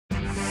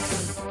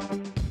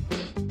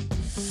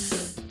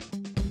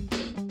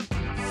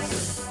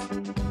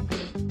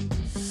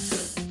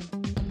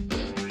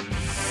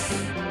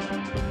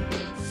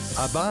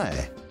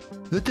Abai,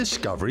 the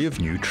discovery of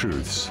new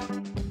truths.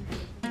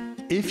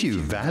 If you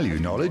value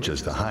knowledge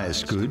as the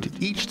highest good,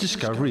 each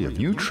discovery of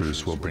new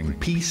truths will bring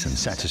peace and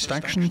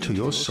satisfaction to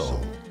your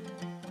soul.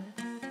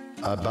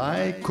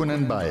 Abay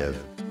Kunanbayev.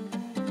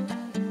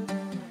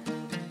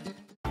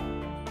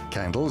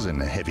 Candles in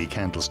a heavy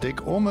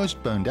candlestick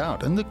almost burned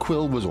out, and the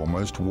quill was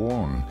almost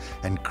worn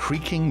and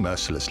creaking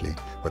mercilessly.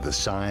 With a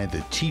sigh,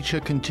 the teacher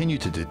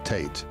continued to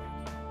dictate.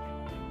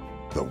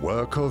 The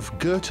work of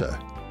Goethe,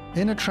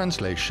 in a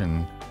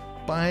translation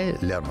by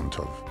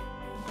Lermontov.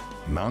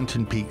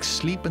 Mountain peaks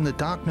sleep in the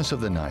darkness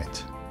of the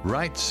night.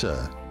 Right,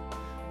 sir.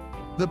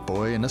 The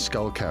boy in a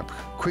skull cap,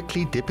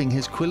 quickly dipping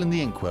his quill in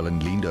the inkwell,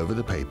 and leaned over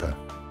the paper.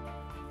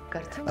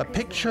 A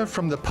picture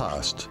from the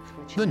past.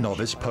 The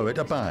novice poet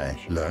Abai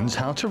learns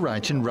how to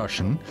write in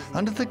Russian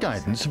under the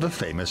guidance of a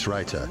famous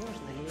writer,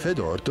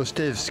 Fedor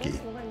Dostoevsky.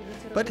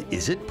 But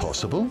is it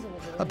possible?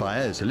 Abai,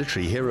 as a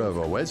literary hero of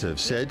Oezov,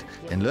 said,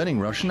 "In learning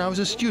Russian I was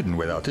a student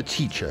without a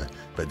teacher,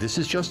 but this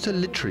is just a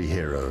literary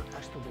hero."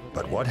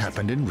 But what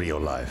happened in real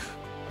life?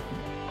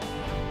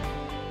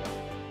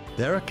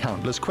 There are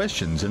countless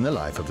questions in the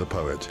life of the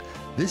poet.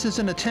 This is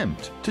an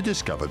attempt to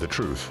discover the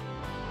truth.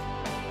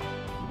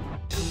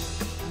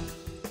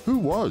 Who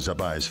was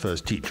Abai's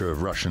first teacher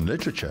of Russian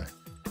literature?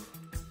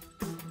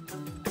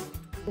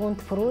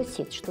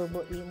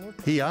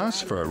 He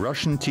asked for a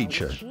Russian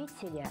teacher.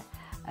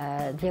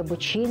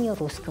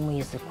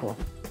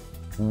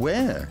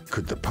 Where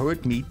could the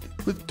poet meet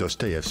with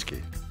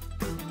Dostoevsky?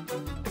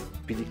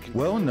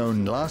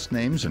 Well-known last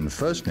names and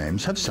first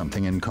names have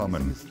something in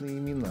common.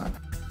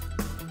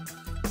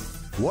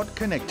 What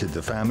connected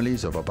the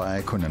families of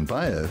Abay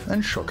Kunanbayev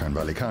and Shokan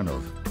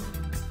Valikhanov?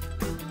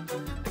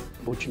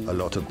 A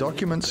lot of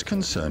documents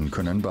concern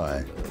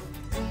Kunanbay.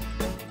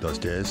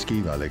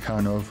 Dostoevsky,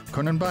 Valikhanov,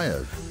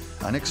 Kunanbayev.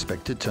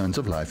 Unexpected turns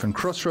of life and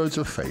crossroads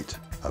of fate.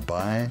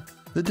 Abay,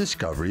 the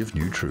discovery of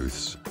new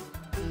truths.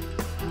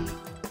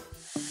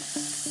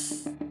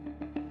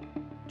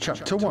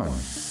 Chapter 1.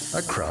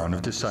 A Crown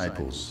of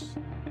Disciples.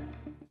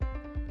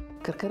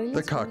 The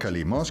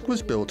Karkali Mosque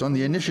was built on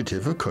the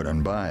initiative of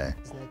Kunanbay.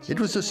 It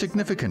was a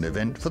significant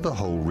event for the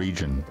whole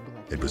region.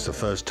 It was the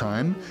first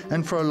time,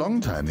 and for a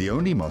long time, the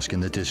only mosque in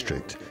the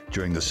district.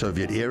 During the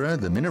Soviet era,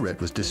 the minaret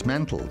was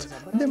dismantled,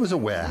 and there was a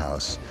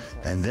warehouse.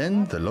 And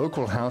then the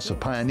local house of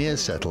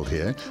pioneers settled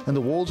here, and the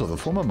walls of the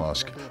former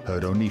mosque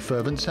heard only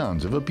fervent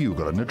sounds of a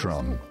bugle and a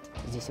drum.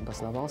 Здесь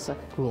обосновался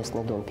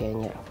местный дом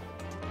пионеров.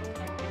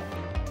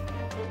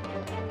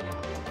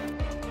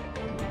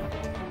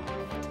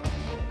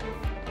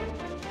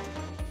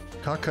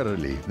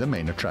 Karkarali, the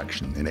main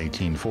attraction. In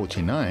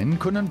 1849,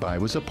 Kunanbay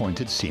was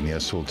appointed senior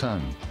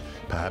sultan.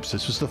 Perhaps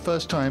this was the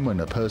first time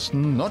when a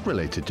person not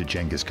related to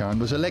Genghis Khan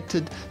was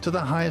elected to the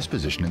highest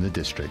position in the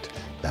district.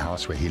 The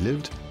house where he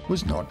lived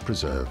was not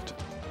preserved.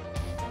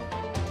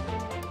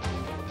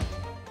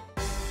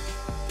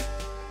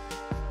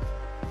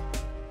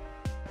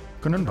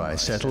 Kunanbay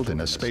settled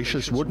in a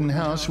spacious wooden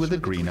house with a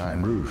green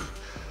iron roof.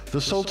 The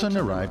Sultan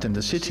arrived in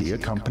the city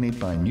accompanied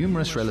by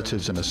numerous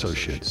relatives and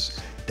associates.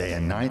 Day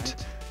and night,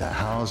 the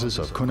houses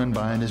of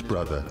Kunanbay and his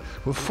brother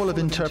were full of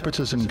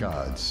interpreters and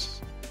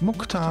guards.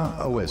 Mukhtar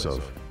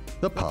Oezov,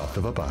 the path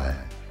of Abay.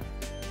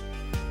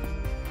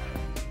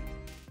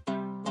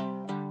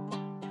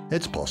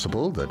 It's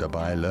possible that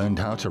Abay learned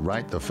how to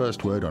write the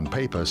first word on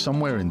paper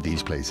somewhere in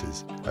these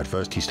places. At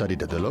first he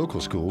studied at the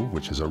local school,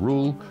 which as a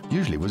rule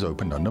usually was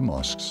opened under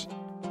mosques.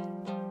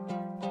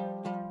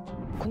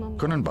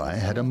 Kunanbay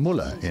had a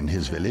mullah in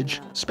his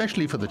village,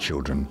 especially for the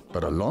children,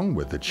 but along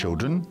with the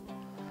children,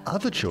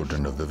 other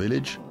children of the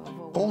village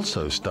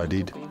also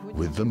studied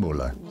with the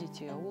mullah.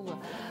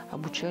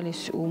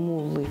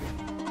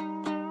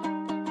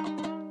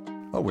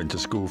 A winter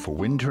school for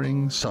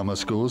wintering, summer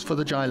schools for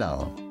the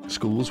jailao.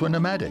 Schools were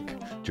nomadic,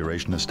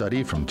 duration of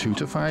study from 2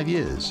 to 5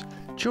 years.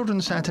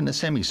 Children sat in a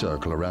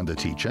semicircle around the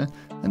teacher,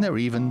 and there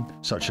even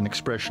such an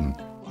expression,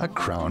 a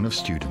crown of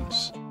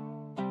students.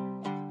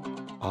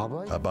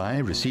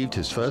 Abay received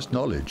his first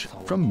knowledge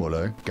from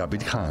Mullah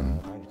Gabid Khan.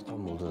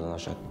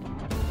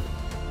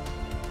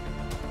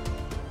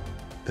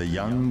 The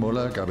young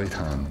Mullah Gabid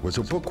Khan was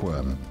a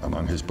bookworm.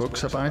 Among his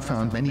books, Abay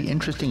found many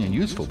interesting and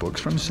useful books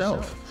for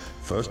himself.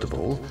 First of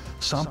all,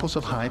 samples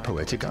of high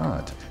poetic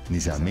art,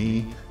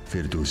 Nizami,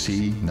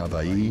 Firdousi,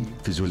 Navai,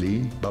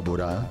 Fizuli,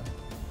 Babura.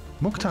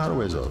 Mukhtar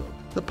Oezov,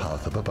 the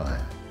path of Abay.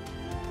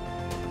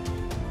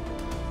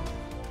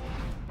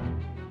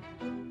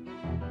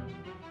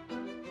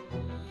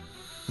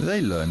 They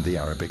learned the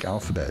Arabic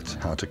alphabet,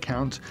 how to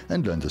count,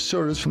 and learned the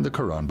surahs from the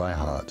Quran by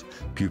heart.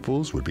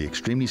 Pupils would be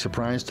extremely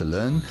surprised to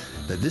learn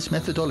that this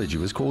methodology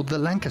was called the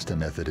Lancaster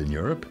method in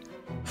Europe.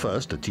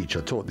 First, a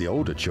teacher taught the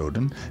older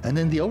children, and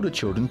then the older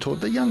children taught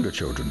the younger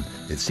children.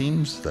 It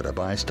seems that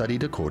Abay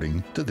studied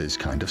according to this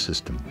kind of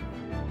system.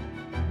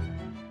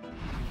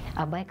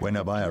 When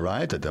Abay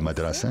arrived at the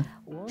madrasa,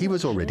 he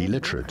was already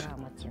literate.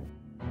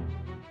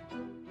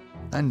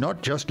 And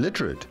not just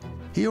literate.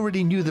 He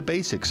already knew the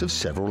basics of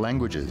several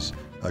languages.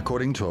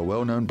 According to a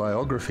well-known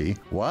biography,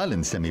 while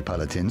in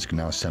Semipalatinsk,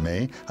 now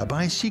Semey,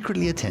 Abai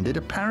secretly attended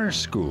a parish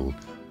school.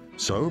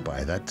 So,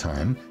 by that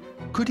time,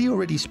 could he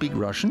already speak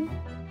Russian?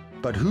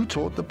 But who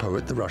taught the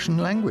poet the Russian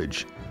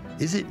language?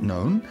 Is it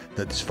known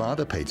that his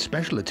father paid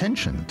special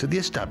attention to the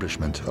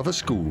establishment of a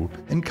school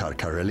in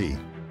Karkareli?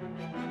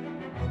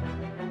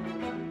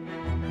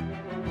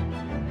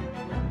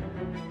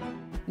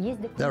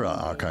 There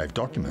are archived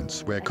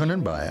documents where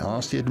Tynybay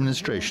asked the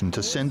administration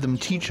to send them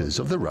teachers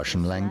of the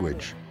Russian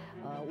language.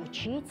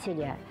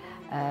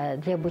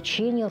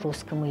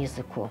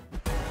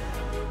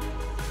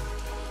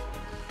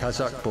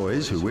 Kazakh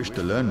boys who wish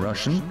to learn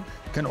Russian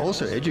can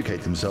also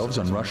educate themselves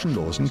on Russian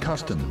laws and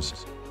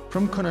customs.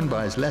 From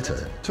Tynybay's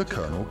letter to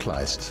Colonel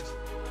Kleist.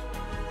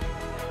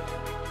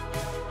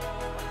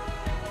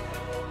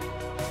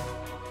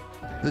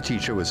 The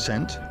teacher was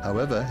sent,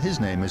 however, his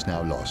name is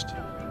now lost.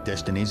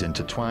 Destinies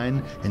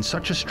intertwine in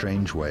such a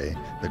strange way.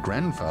 The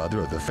grandfather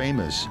of the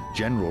famous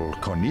General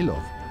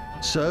Kornilov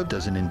served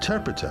as an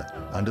interpreter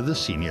under the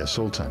senior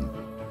Sultan.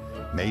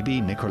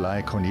 Maybe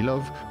Nikolai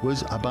Kornilov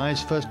was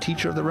Abay's first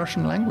teacher of the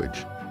Russian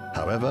language.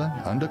 However,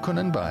 under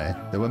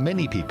Tynybay, there were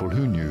many people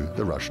who knew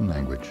the Russian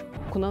language.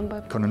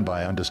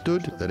 Tynybay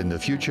understood that in the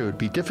future it would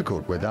be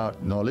difficult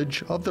without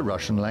knowledge of the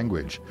Russian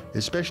language,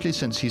 especially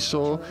since he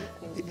saw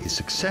his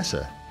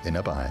successor in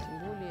Abay.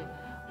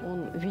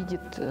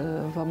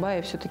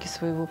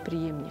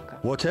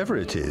 Whatever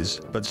it is,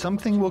 but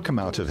something will come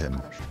out of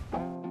him.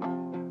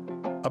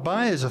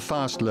 Abay is a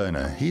fast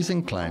learner. He's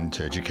inclined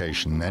to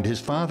education, and his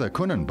father,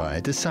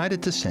 Tynybay,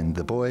 decided to send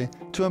the boy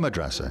to a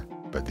madrasa.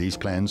 But these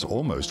plans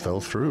almost fell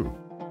through.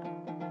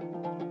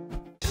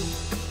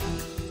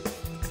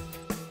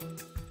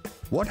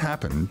 What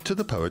happened to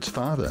the poet's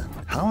father?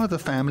 How are the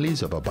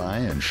families of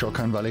Abay and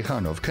Shokan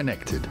Valikhanov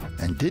connected?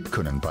 And did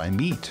Tynybay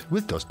meet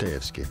with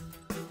Dostoevsky?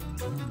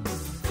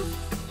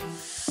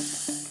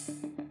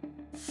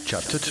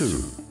 Chapter 2.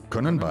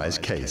 Tynybay's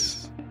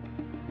Case.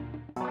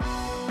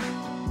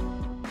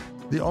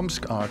 The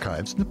Omsk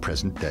archives in the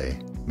present day.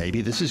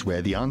 Maybe this is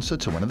where the answer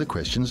to one of the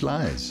questions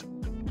lies.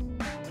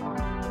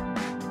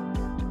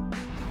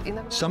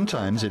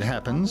 Sometimes it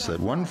happens that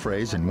one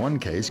phrase in one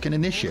case can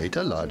initiate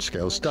a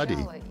large-scale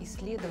study.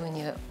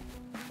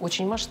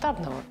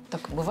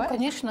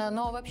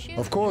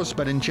 Of course,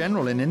 but in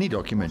general, in any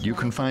document, you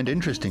can find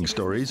interesting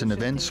stories and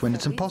events when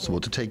it's impossible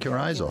to take your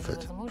eyes off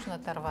it.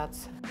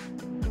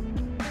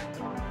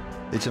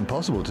 It's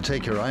impossible to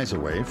take your eyes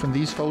away from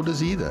these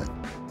folders either.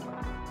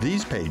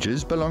 These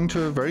pages belong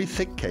to a very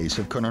thick case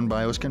of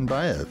Tynybay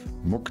Uskenbaev.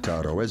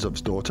 Mukhtar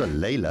Oezov's daughter,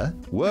 Leila,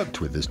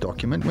 worked with this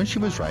document when she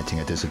was writing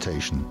a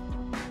dissertation.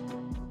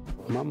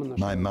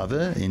 My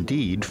mother,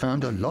 indeed,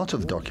 found a lot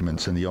of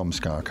documents in the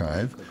Omsk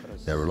archive.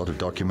 There were a lot of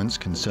documents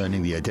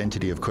concerning the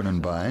identity of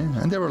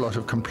Tynybay, and there were a lot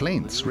of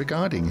complaints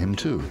regarding him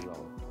too.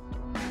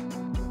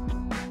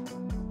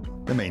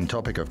 The main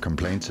topic of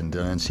complaints and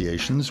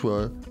denunciations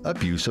were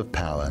abuse of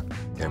power.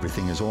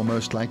 Everything is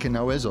almost like in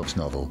Oezov's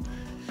novel.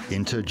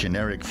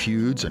 Intergeneric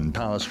feuds and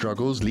power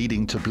struggles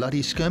leading to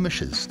bloody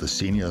skirmishes. The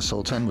senior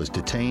sultan was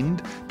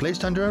detained,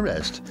 placed under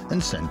arrest,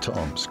 and sent to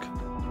Omsk.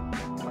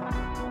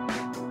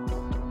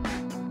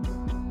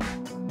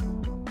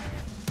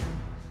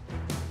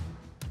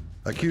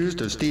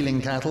 Accused of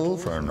stealing cattle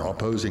for an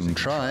opposing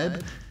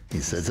tribe, he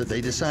says that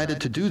they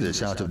decided to do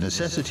this out of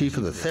necessity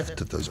for the theft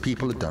that those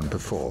people had done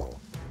before.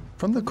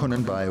 From the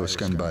Tynybay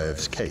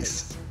Uskenbaev's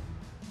case.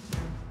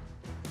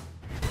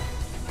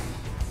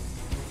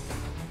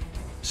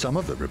 Some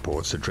of the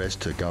reports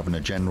addressed to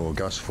Governor-General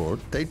Gusfort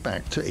date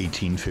back to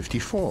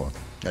 1854.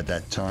 At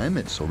that time,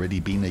 it's already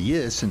been a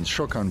year since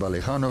Shokan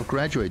Valikhanov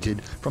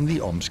graduated from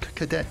the Omsk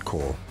Cadet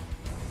Corps.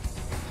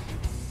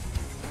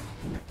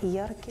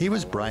 He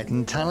was bright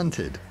and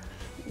talented.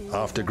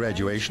 After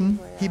graduation,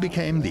 he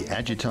became the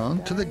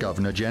adjutant to the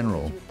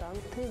Governor-General.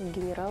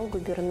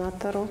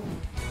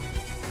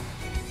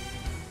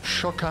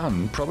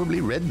 Shokan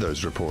probably read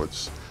those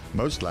reports.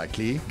 Most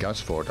likely,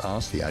 Gusfort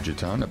asked the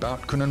adjutant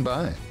about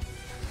Tynybay.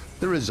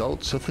 The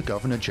results of the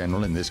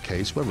Governor-General in this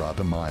case were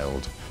rather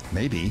mild.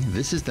 Maybe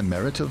this is the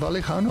merit of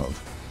Valikhanov.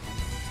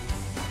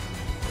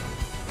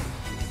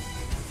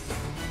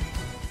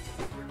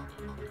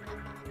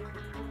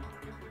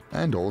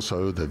 And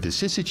also the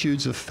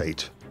vicissitudes of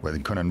fate.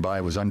 When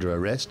Tynybay was under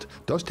arrest,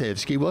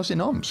 Dostoevsky was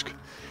in Omsk.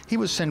 He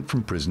was sent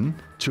from prison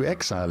to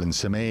exile in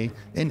Semey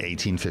in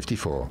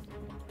 1854.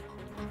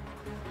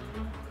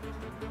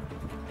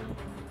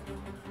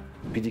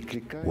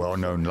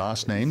 Well-known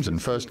last names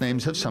and first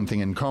names have something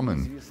in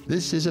common.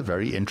 This is a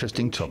very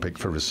interesting topic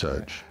for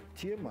research.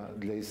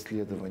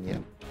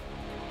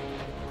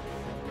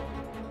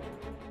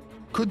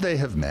 Could they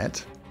have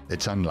met?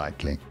 It's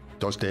unlikely.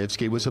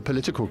 Dostoevsky was a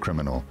political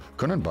criminal.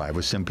 Tynybay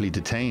was simply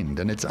detained,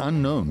 and it's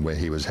unknown where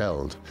he was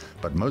held,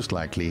 but most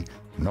likely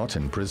not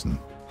in prison.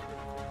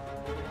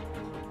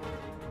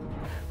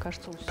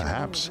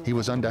 Perhaps he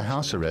was under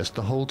house arrest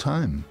the whole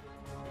time.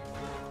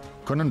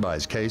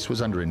 Tynybai's case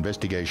was under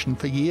investigation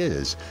for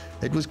years.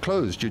 It was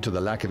closed due to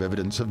the lack of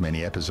evidence of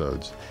many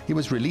episodes. He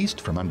was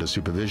released from under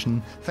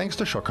supervision thanks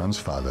to Shokan's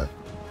father.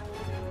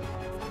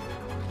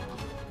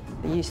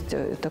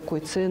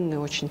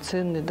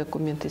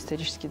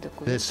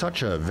 There's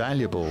such a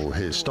valuable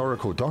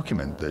historical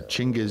document that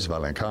Chingiz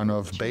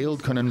Valikhanov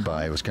bailed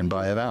Tynybay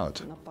Uzkenbayev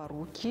out.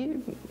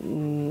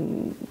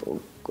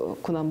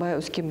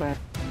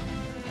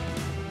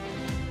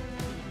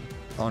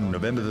 On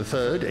November the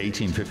 3rd,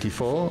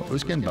 1854,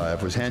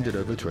 Uzkenbayev was handed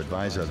over to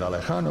advisor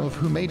Valikhanov,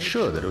 who made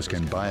sure that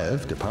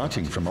Uzkenbayev,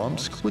 departing from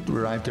Omsk, would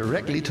arrive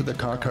directly to the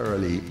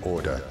Karkarali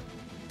order.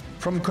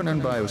 From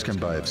Tynybay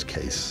Uzkenbayev's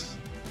case.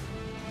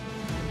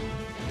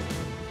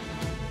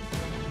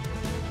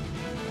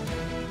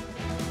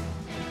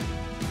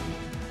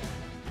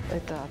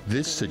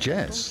 This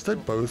suggests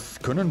that both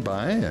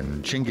Tynybay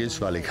and Chingiz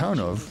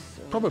Valikhanov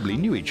probably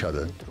knew each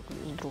other.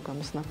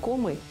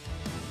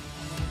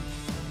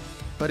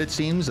 But it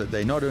seems that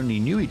they not only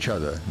knew each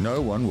other,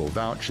 no one will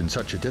vouch in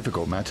such a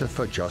difficult matter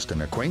for just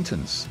an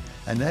acquaintance,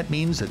 and that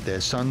means that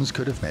their sons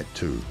could have met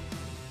too.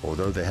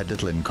 Although they had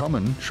little in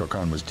common,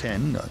 Shokan was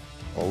 10,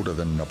 older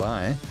than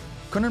Abai,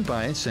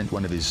 Tynybay sent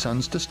one of his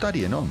sons to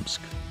study in Omsk.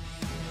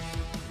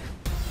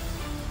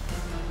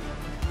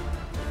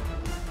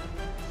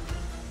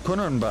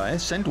 Tynybay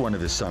sent one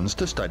of his sons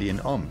to study in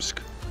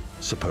Omsk,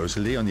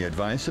 supposedly on the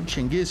advice of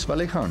Chingiz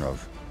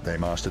Valikhanov. They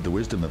mastered the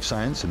wisdom of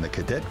science in the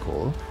cadet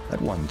corps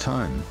at one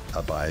time,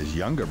 Abai's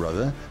younger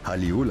brother,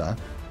 Haliullah,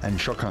 and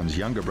Shokan's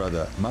younger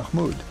brother,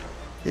 Mahmud.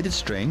 It is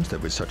strange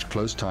that with such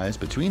close ties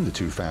between the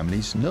two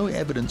families, no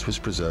evidence was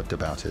preserved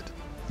about it,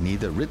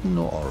 neither written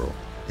nor oral.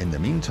 In the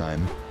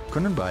meantime,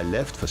 Tynybay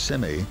left for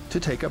Semey to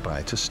take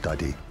Abai to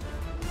study.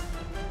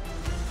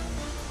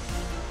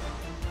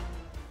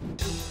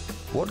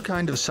 What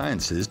kind of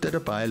sciences did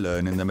Abai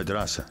learn in the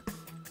madrasa?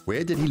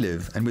 Where did he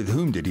live and with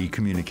whom did he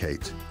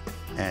communicate?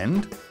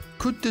 And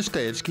could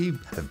Dostoevsky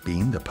have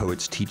been the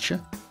poet's teacher?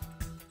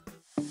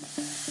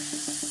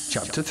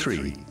 Chapter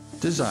 3.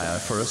 Desire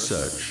for a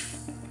Search.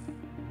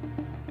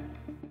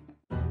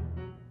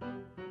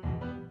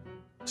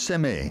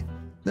 Semey,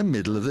 the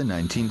middle of the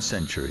 19th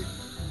century.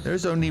 There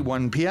is only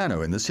one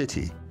piano in the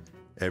city.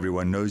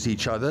 Everyone knows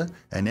each other,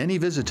 and any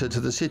visitor to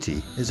the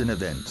city is an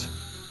event.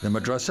 The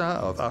madrasa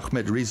of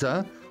Ahmed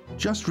Riza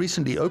just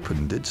recently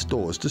opened its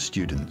doors to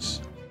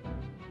students.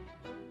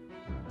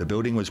 The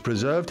building was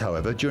preserved,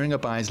 however, during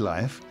Abai's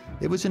life.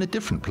 It was in a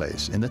different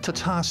place, in the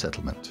Tatar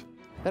settlement.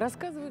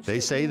 They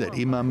say that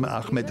Imam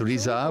Ahmed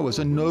Riza was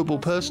a noble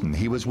person.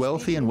 He was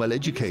wealthy and well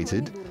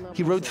educated.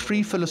 He wrote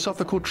 3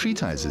 philosophical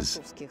treatises.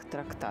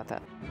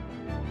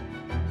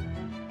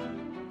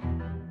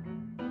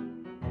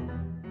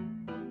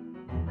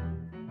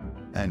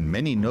 And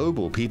many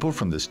noble people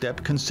from the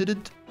steppe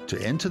considered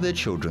to enter their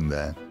children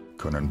there.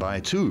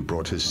 Tynybay too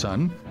brought his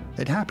son.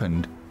 It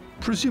happened,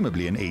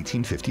 presumably in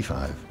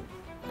 1855.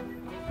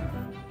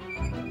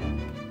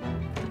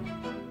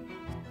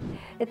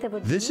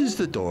 This is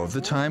the door of the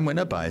time when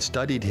Abai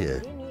studied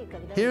here.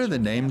 Here are the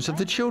names of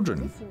the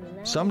children.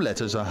 Some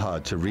letters are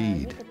hard to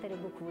read.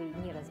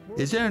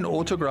 Is there an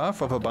autograph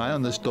of Abai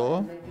on this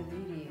door?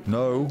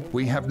 No,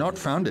 we have not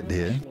found it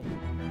here.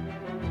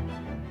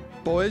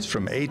 Boys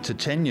from 8 to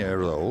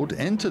 10-year-old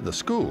enter the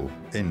school.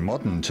 In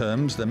modern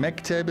terms, the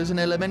mekteb is an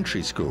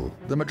elementary school.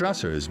 The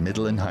madrasa is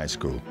middle and high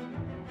school.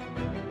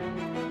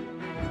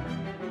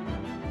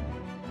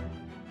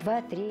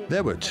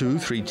 There were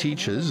 2-3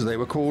 teachers. They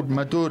were called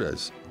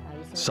maduras.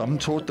 Some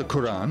taught the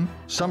Quran,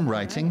 some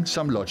writing,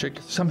 some logic,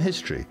 some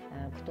history.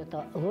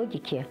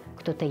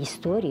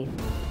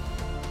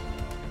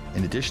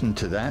 In addition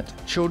to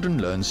that,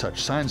 children learn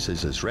such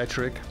sciences as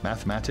rhetoric,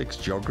 mathematics,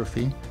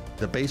 geography,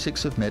 the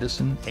basics of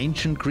medicine,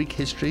 ancient Greek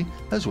history,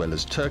 as well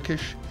as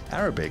Turkish,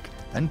 Arabic,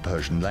 and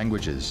Persian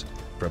languages.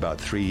 For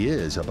about 3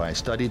 years, Abai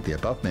studied the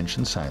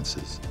above-mentioned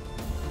sciences.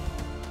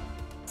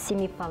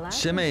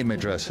 Semey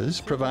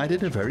madrasas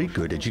provided a very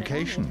good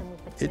education.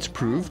 It's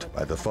proved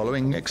by the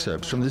following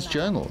excerpts from this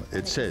journal.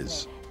 It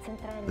says,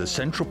 the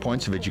central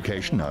points of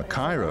education are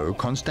Cairo,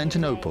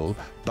 Constantinople,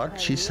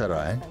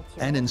 Bakhchi-Sarai,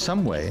 and in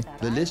some way,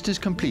 the list is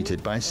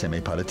completed by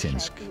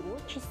Semipalatinsk.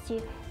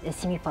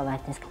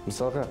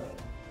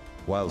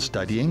 While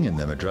studying in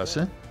the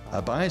madrasa,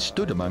 Abai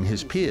stood among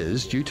his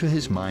peers due to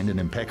his mind and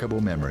impeccable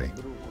memory.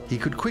 He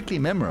could quickly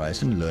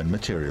memorize and learn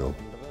material.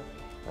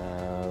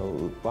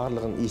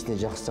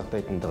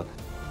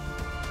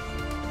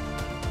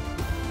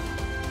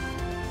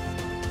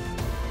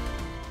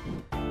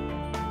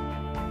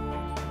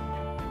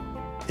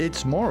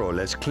 It's more or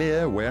less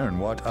clear where and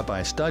what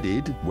Abai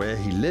studied, where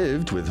he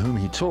lived, with whom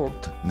he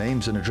talked.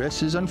 Names and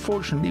addresses,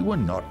 unfortunately, were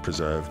not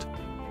preserved.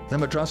 The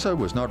madrasa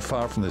was not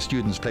far from the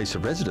student's place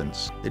of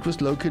residence. It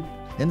was located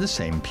in the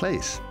same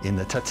place, in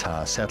the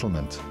Tatar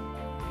settlement.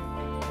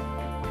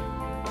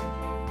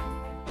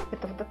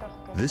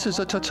 This is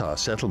a Tatar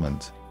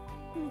settlement.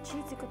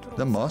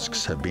 The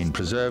mosques have been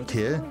preserved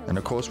here and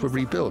of course were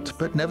rebuilt,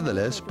 but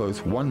nevertheless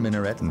both 1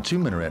 minaret and 2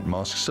 minaret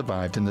mosques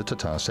survived in the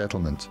Tatar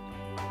settlement.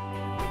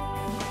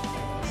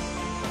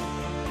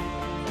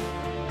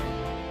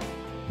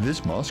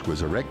 This mosque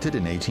was erected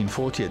in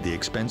 1840 at the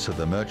expense of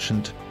the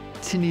merchant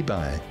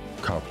Tynybay,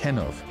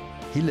 Valikhanov.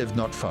 He lived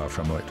not far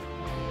from it.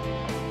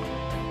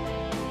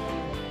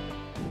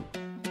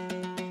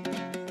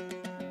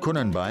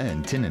 Kunanbay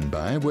and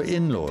Tynybay were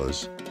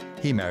in-laws.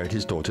 He married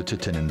his daughter to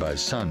Tynybay's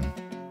son.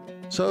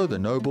 So the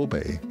noble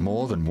bey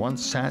more than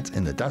once sat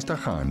in the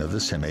dastakhan of the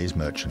Semey's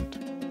merchant.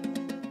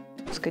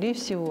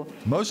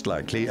 Most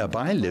likely,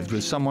 Abay lived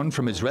with someone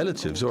from his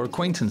relatives or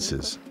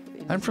acquaintances,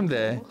 and from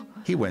there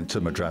he went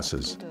to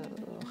madrasas.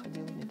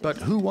 But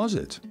who was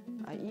it?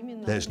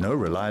 There's no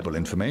reliable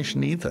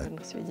information either.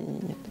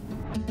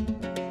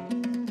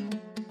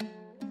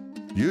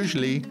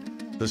 Usually,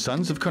 the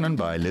sons of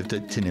Kunanbay lived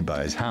at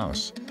Tynybay's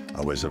house.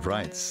 Others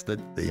writes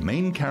that the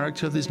main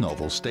character of this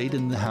novel stayed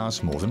in the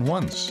house more than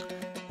once.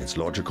 It's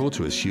logical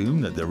to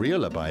assume that the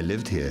real Abay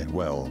lived here,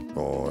 well,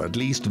 or at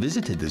least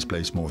visited this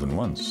place more than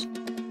once.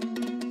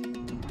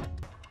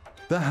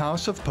 The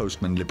house of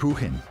postman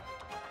Lipuhin.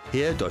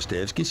 Here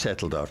Dostoevsky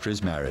settled after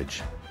his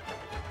marriage.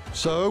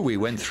 So we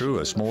went through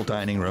a small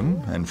dining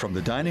room, and from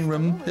the dining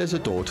room there's a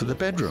door to the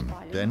bedroom,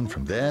 then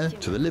from there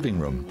to the living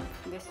room.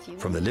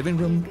 From the living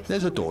room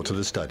there's a door to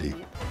the study.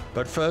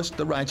 But first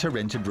the writer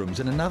rented rooms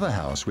in another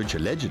house which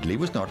allegedly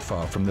was not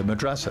far from the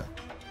madrasa.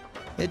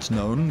 It's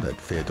known that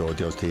Fedor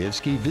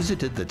Dostoevsky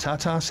visited the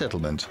Tatar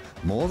settlement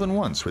more than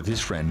once with his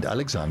friend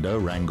Alexander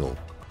Wrangel.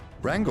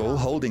 Wrangel,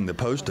 holding the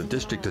post of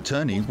district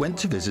attorney, went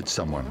to visit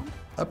someone,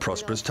 a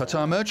prosperous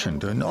Tatar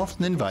merchant, and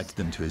often invited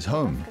them to his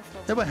home.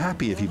 They were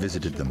happy if he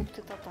visited them.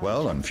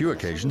 Well, on few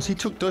occasions he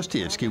took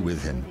Dostoevsky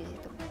with him.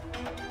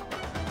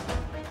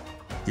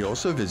 He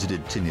also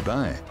visited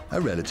Tynybay,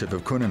 a relative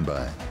of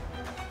Kunanbay.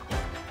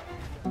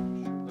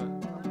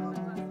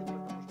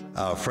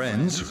 Our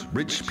friends,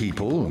 rich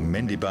people,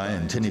 Mendibay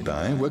and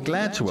Tynybay, were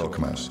glad to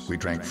welcome us. We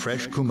drank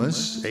fresh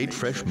kumas, ate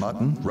fresh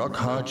mutton,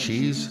 rock-hard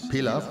cheese,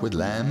 pilaf with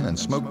lamb, and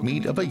smoked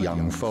meat of a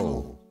young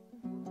foal.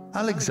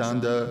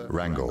 Alexander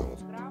Wrangel.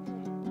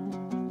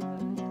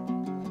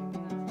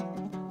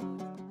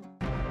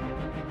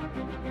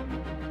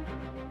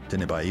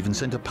 Tynybay even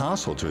sent a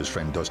parcel to his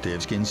friend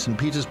Dostoevsky in St.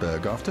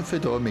 Petersburg after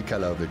Fedor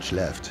Mikhailovich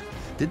left.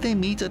 Did they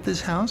meet at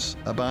this house,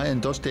 Abay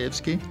and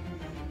Dostoevsky?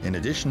 In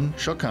addition,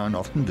 Shokan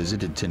often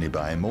visited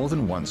Tynybay more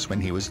than once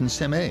when he was in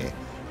Semey.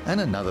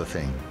 And another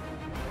thing.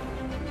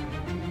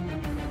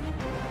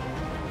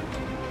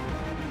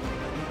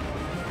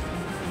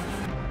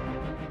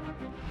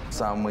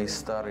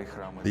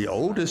 The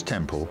oldest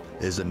temple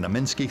is the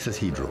Znamensky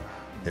Cathedral.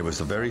 It was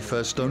the very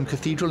first stone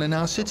cathedral in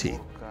our city.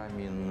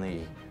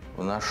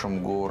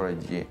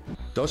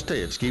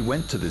 Dostoevsky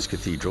went to this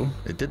cathedral.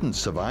 It didn't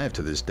survive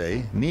to this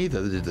day,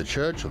 neither did the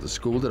church or the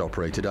school that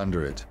operated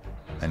under it,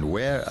 and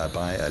where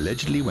Abay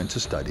allegedly went to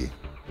study.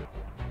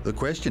 The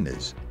question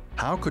is,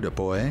 how could a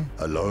boy,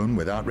 alone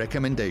without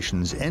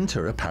recommendations,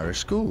 enter a parish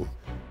school?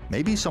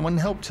 Maybe someone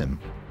helped him.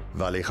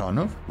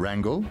 Valikhanov,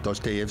 Wrangel,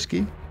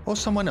 Dostoevsky, or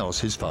someone else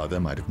his father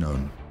might have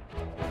known.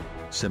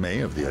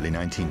 Semey of the early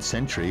 19th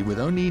century, with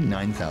only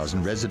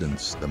 9,000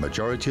 residents, the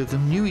majority of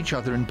them knew each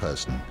other in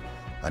person.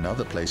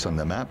 Another place on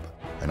the map,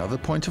 another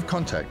point of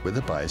contact with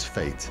Abay's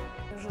fate.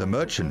 The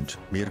merchant,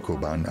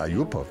 Mirkuban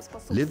Ayupov,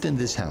 lived in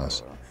this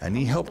house, and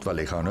he helped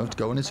Valikhanov to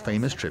go on his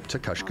famous trip to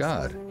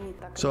Kashgar.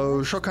 So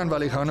Shokan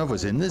Valikhanov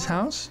was in this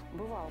house?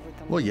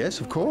 Well,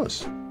 yes, of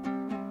course.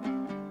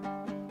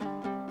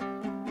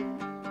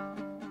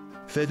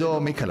 Fedor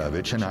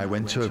Mikhailovich and I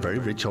went to a very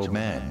rich old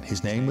man.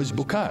 His name was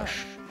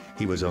Bukash.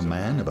 He was a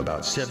man of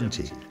about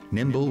 70,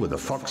 nimble with a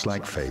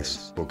fox-like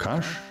face.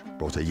 Bukash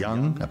brought a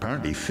young,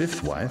 apparently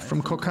fifth wife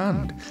from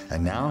Kokand,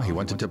 and now he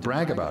wanted to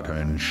brag about her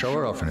and show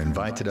her off and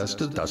invited us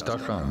to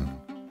Dastakhan.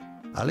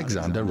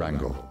 Alexander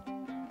Wrangel.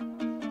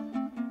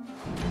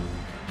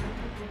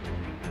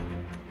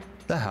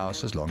 The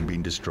house has long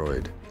been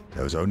destroyed.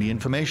 There was only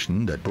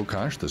information that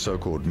Bukash, the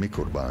so-called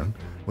Mikurban,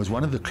 was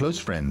one of the close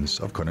friends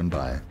of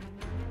Kunanbay.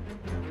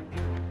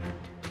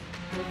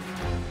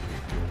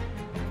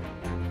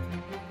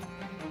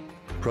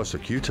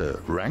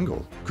 Prosecutor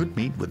Wrangel could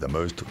meet with the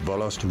most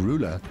volost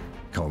ruler,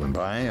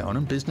 Kunanbay,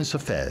 on business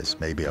affairs.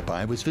 Maybe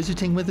Abay was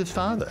visiting with his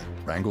father.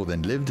 Wrangel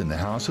then lived in the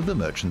house of the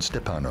merchant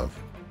Stepanov.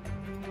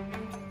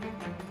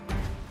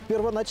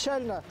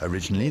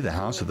 Originally, the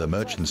house of the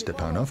merchant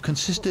Stepanov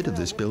consisted of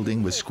this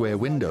building with square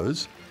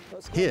windows.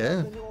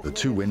 Here, the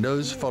two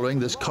windows following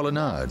this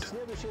colonnade.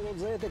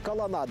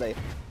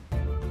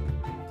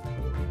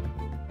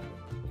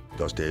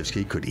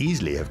 Dostoevsky could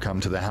easily have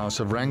come to the house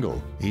of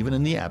Wrangel, even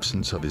in the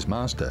absence of his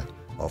master.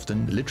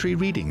 Often, literary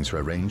readings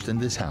were arranged in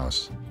this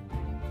house.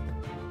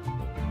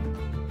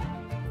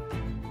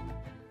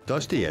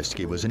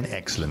 Dostoevsky was an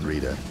excellent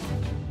reader.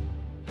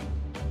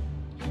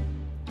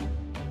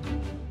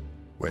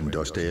 When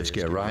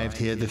Dostoevsky arrived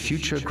here, the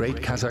future great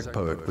Kazakh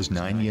poet was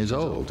 9 years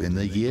old. In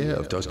the year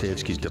of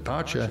Dostoevsky's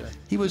departure,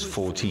 he was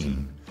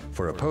 14.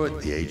 For a poet,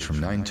 the age from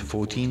 9 to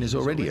 14 is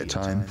already a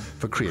time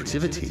for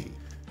creativity.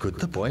 Could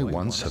the boy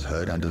once have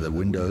heard under the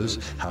windows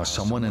how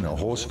someone in a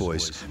hoarse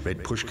voice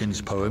read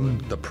Pushkin's poem,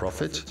 The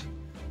Prophet?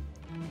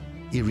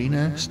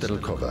 Irina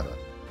Stelkova.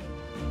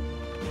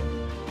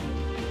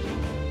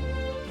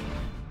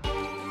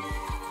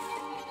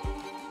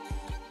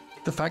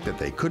 The fact that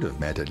they could have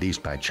met at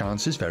least by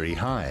chance is very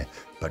high,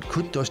 but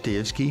could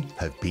Dostoevsky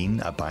have been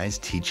Abay's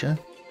teacher?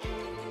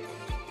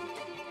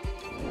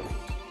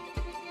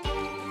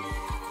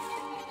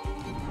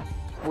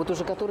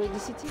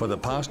 For the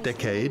past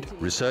decade,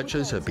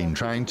 researchers have been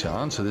trying to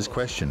answer this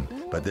question,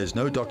 but there's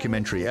no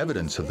documentary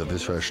evidence of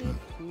this version,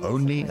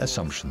 only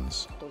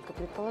assumptions.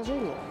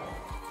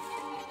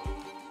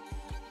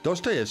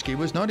 Dostoevsky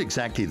was not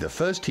exactly the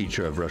first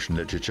teacher of Russian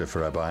literature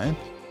for Abay,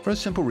 for a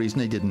simple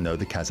reason he didn't know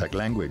the Kazakh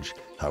language.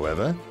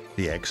 However,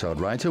 the exiled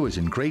writer was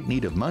in great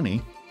need of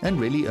money and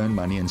really earned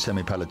money in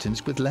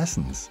Semipalatinsk with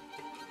lessons.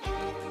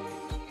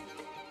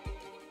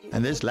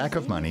 And this lack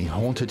of money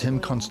haunted him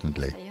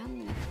constantly.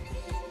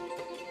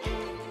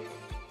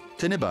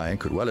 Tynybay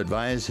could well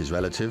advise his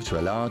relative to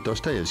allow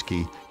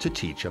Dostoevsky to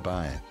teach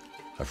Abay.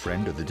 A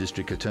friend of the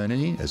district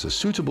attorney as a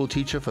suitable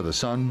teacher for the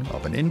son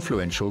of an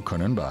influential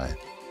Kumsagat.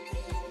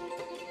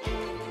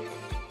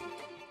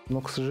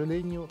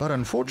 But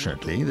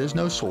unfortunately, there's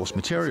no source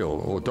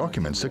material or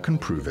documents that can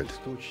prove it.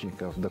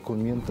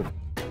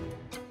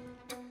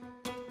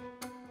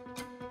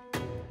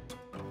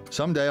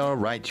 Someday I'll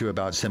write you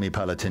about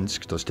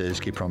Semipalatinsk,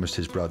 Dostoevsky promised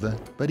his brother,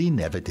 but he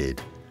never did.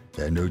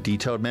 There are no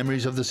detailed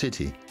memories of the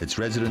city, its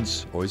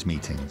residents, or its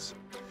meetings.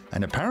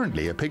 And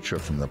apparently a picture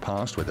from the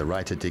past where the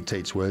writer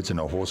dictates words in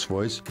a hoarse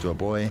voice to a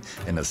boy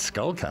in a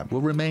skull cap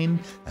will remain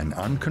an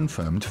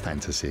unconfirmed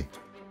fantasy.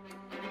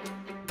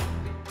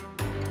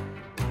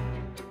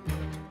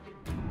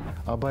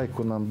 Abay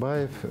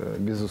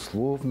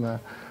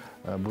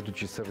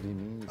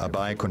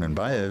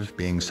Kunanbayev,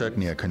 being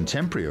certainly a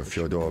contemporary of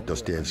Fyodor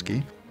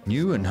Dostoevsky,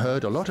 knew and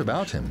heard a lot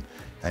about him,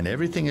 and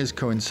everything has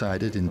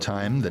coincided in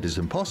time that is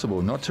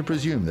impossible not to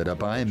presume that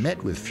Abay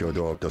met with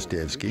Fyodor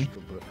Dostoevsky.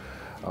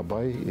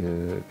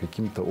 Abay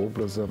каким-то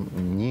образом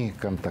не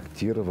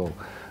контактировал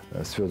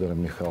с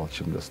Федором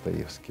Михайловичем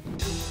Достоевским.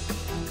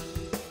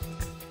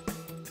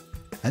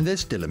 And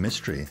there's still a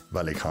mystery.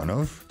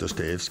 Valikhanov,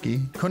 Dostoevsky,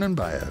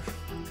 Kunanbayev.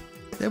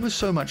 There was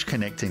so much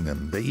connecting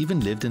them. They even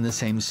lived in the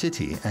same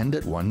city and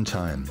at one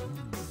time.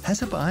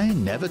 Has Abay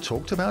never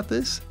talked about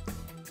this?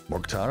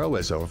 Mukhtar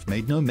Awezov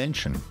made no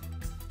mention.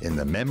 In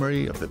the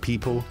memory of the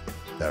people,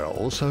 there are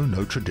also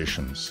no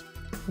traditions.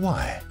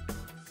 Why?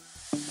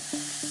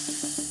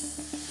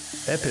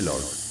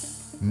 Epilogue.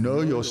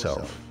 Know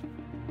yourself.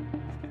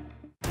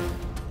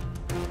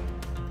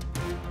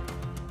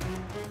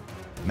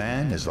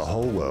 Man is the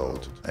whole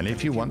world, and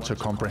if you want to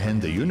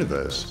comprehend the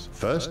universe,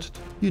 first,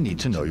 you need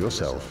to know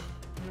yourself.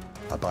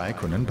 Abay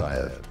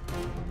Kunanbayev.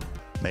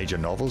 Major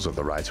novels of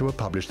the writer were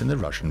published in the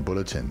Russian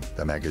Bulletin,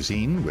 the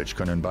magazine which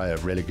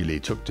Kunanbayev regularly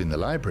took in the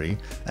library,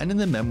 and in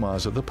the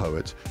memoirs of the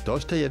poet,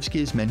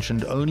 Dostoevsky is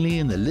mentioned only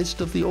in the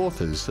list of the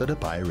authors that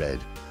Abay read,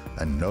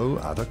 and no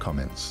other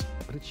comments.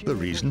 The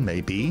reason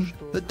may be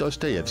that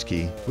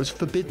Dostoevsky was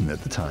forbidden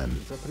at the time.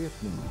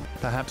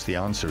 Perhaps the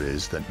answer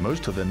is that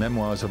most of the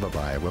memoirs of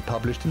Abay were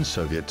published in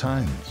Soviet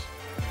times.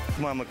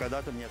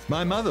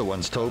 My mother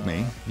once told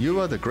me, "You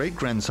are the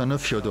great-grandson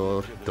of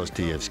Fyodor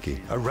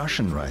Dostoevsky, a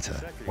Russian writer,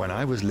 when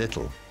I was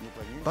little.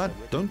 But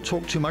don't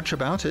talk too much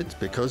about it,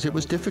 because it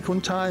was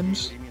difficult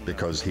times,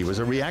 because he was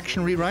a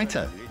reactionary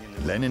writer.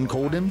 Lenin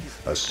called him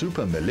a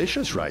super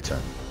malicious writer."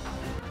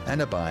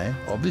 And Abay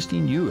obviously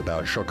knew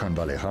about Shokan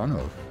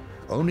Valikhanov.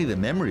 Only the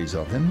memories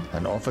of him,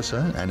 an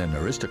officer and an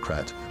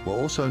aristocrat, were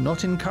also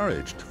not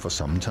encouraged for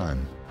some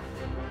time.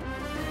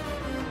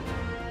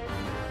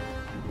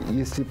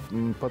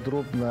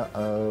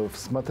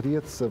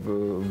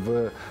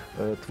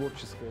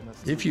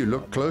 If you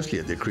look closely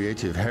at the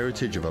creative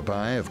heritage of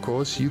Abay, of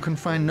course, you can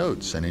find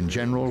notes and in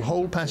general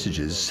whole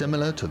passages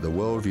similar to the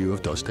worldview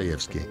of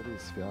Dostoevsky.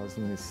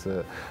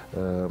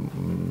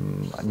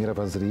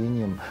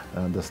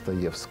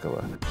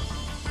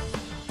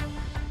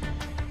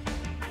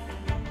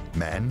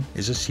 Man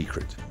is a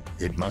secret.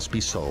 It must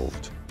be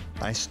solved.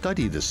 I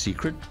study the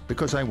secret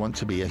because I want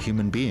to be a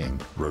human being,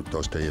 wrote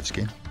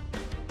Dostoevsky.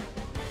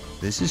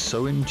 This is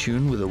so in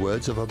tune with the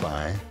words of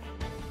Abay.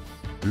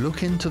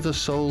 Look into the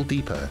soul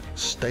deeper.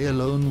 Stay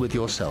alone with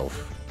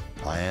yourself.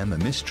 I am a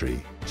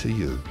mystery to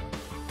you.